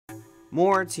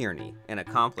Maura Tierney, an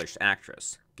accomplished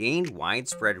actress, gained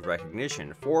widespread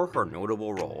recognition for her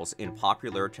notable roles in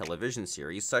popular television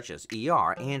series such as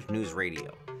ER and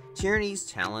NewsRadio. Tierney's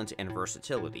talent and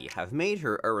versatility have made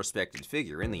her a respected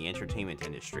figure in the entertainment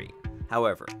industry.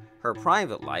 However, her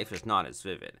private life is not as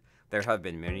vivid. There have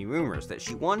been many rumors that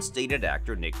she once dated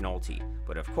actor Nick Nolte,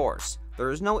 but of course,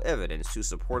 there is no evidence to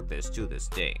support this to this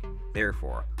day.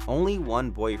 Therefore, only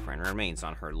one boyfriend remains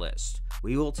on her list.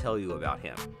 We will tell you about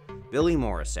him. Billy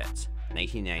Morissette,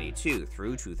 1992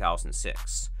 through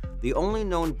 2006. The only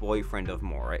known boyfriend of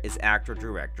Maura is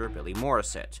actor-director Billy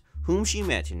Morissette, whom she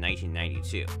met in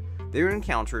 1992. Their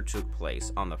encounter took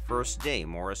place on the first day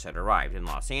Morissette arrived in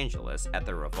Los Angeles at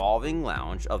the revolving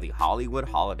lounge of the Hollywood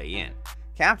Holiday Inn.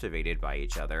 Captivated by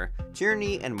each other,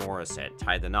 Tierney and Morissette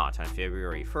tied the knot on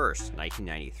February 1,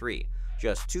 1993,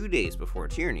 just 2 days before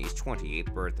Tierney's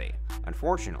 28th birthday.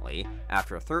 Unfortunately,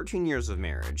 after 13 years of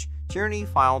marriage, Tierney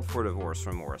filed for divorce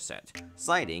from Morissette,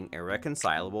 citing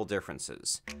irreconcilable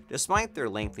differences. Despite their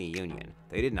lengthy union,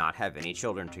 they did not have any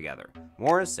children together.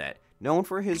 Morissette, known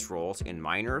for his roles in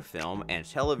minor film and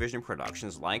television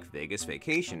productions like Vegas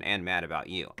Vacation and Mad About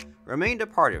You, remained a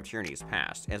part of Tierney's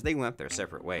past as they went their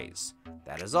separate ways.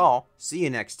 That is all. See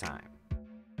you next time.